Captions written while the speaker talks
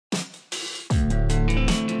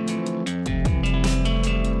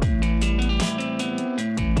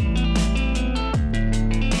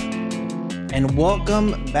And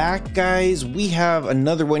welcome back, guys. We have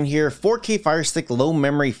another one here, 4K Fire Stick low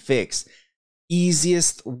memory fix,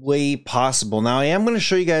 easiest way possible. Now I am going to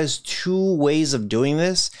show you guys two ways of doing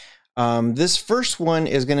this. This first one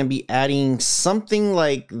is going to be adding something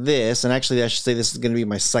like this, and actually I should say this is going to be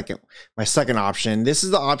my second option. This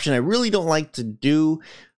is the option I really don't like to do.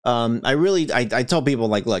 I tell people,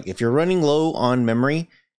 like, look, if you're running low on memory,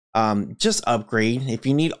 just upgrade. If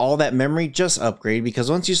you need all that memory, just upgrade,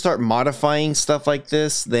 because once you start modifying stuff like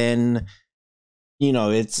this, then you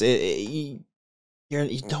know you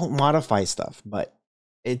don't modify stuff. But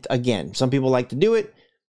again, some people like to do it.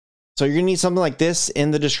 So you're gonna need something like this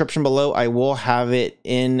in the description below. I will have it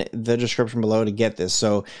in the description below to get this.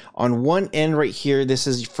 So on one end right here, this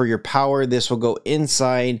is for your power. This will go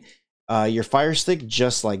inside your Fire Stick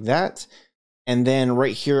just like that. And then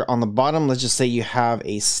right here on the bottom, let's just say you have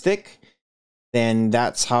a stick, then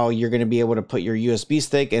that's how you're going to be able to put your USB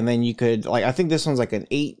stick. And then you could, like, I think this one's like an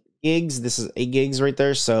 8 gigs. This is 8 gigs right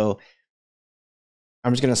there. So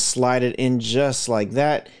I'm just going to slide it in just like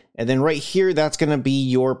that. And then right here, that's going to be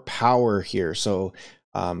your power here. So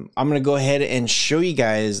I'm going to go ahead and show you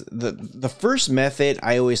guys the first method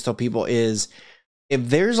I always tell people is, if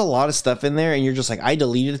there's a lot of stuff in there and you're just like, I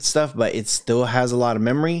deleted stuff, but it still has a lot of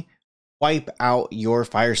memory, wipe out your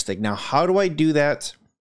Fire Stick. Now, how do I do that?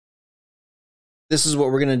 This is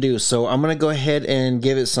what we're going to do. So I'm going to go ahead and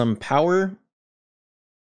give it some power,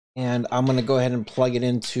 and I'm going to go ahead and plug it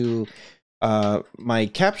into my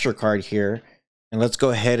capture card here. And let's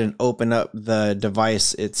go ahead and open up the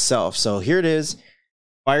device itself. So here it is,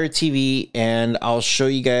 FireTV, and I'll show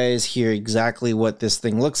you guys here exactly what this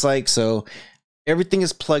thing looks like. So everything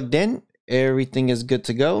is plugged in, everything is good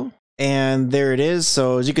to go. And there it is.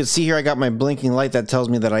 So as you can see here, I got my blinking light that tells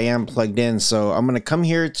me that I am plugged in. So I'm going to come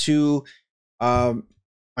here to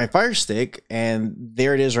my Fire Stick, and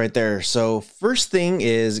there it is right there. So first thing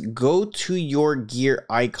is, go to your gear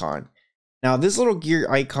icon. Now this little gear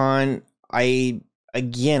icon, I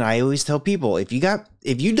always tell people, if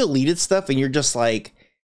you deleted stuff and you're just like,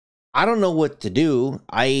 I don't know what to do,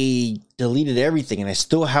 I deleted everything and I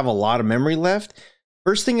still have a lot of memory left.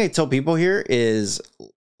 First thing I tell people here is,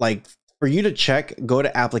 like, for you to check, go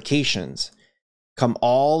to applications, come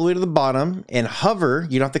all the way to the bottom and hover.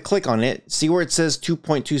 You don't have to click on it. See where it says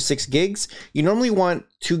 2.26 gigs? You normally want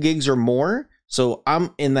 2 gigs or more. So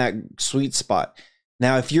I'm in that sweet spot.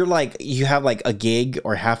 Now, if you're like, you have like a gig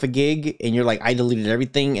or half a gig and you're like, I deleted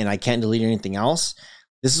everything and I can't delete anything else,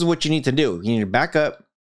 this is what you need to do. You need to back up.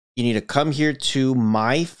 You need to come here to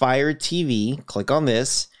My Fire TV, click on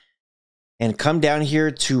this, and come down here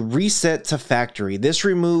to reset to factory. This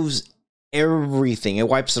removes everything. It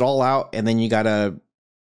wipes it all out, and then you gotta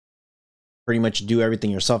pretty much do everything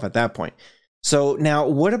yourself at that point. So now,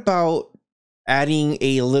 what about adding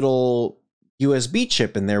a little USB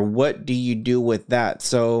chip in there? What do you do with that?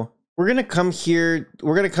 So we're gonna come here.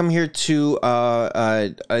 We're gonna come here to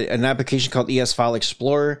an application called ES File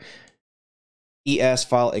Explorer. ES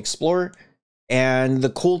File Explorer. And the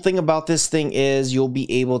cool thing about this thing is you'll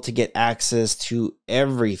be able to get access to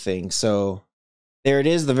everything. So there it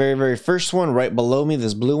is, the very, very first one right below me,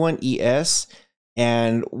 this blue one, ES.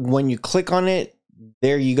 And when you click on it,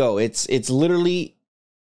 there you go. It's literally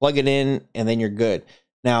plug it in and then you're good.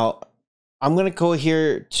 Now, I'm going to go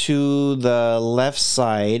here to the left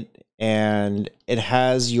side, and it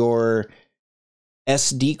has your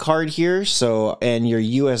SD card here, so, and your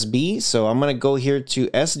USB. So I'm going to go here to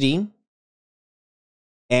SD.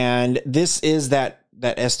 And this is that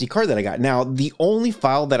SD card that I got. Now, the only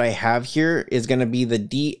file that I have here is going to be the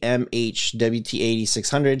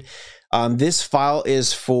DMHWT8600. This file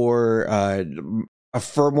is for a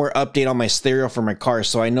firmware update on my stereo for my car,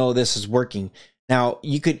 so I know this is working. Now,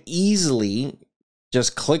 you could easily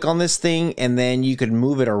just click on this thing and then you could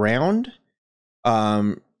move it around.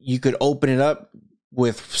 You could open it up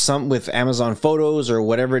with Amazon Photos or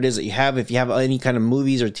whatever it is that you have. If you have any kind of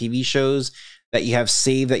movies or TV shows that you have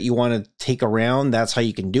saved that you want to take around, that's how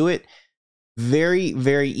you can do it. Very,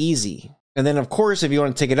 very easy. And then of course, if you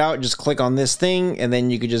want to take it out, just click on this thing, and then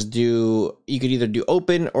you could just do, you could either do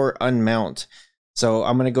open or unmount. So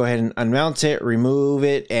I'm going to go ahead and unmount it, remove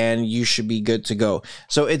it, and you should be good to go.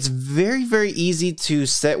 So it's very, very easy to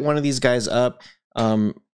set one of these guys up.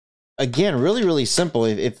 Again, really, really simple.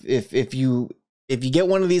 If you get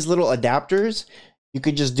one of these little adapters, you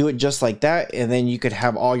could just do it just like that, and then you could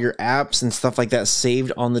have all your apps and stuff like that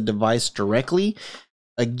saved on the device directly.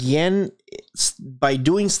 Again, by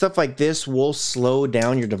doing stuff like this will slow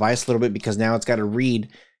down your device a little bit, because now it's got to read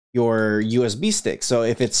your USB stick. So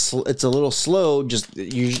if it's a little slow, just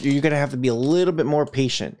you're gonna have to be a little bit more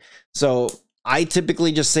patient. So I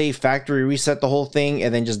typically just say factory reset the whole thing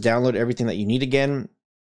and then just download everything that you need again.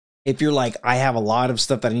 If you're like, I have a lot of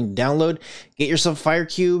stuff that I need to download, get yourself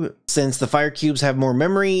FireCube. Since the FireCubes have more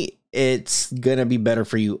memory, it's gonna be better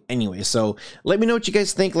for you anyway. So let me know what you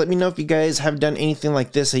guys think. Let me know if you guys have done anything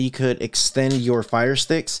like this, that you could extend your Fire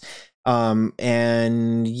Sticks.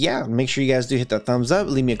 And yeah, make sure you guys do hit that thumbs up,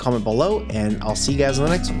 leave me a comment below, and I'll see you guys in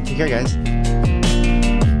the next one. Take care, guys.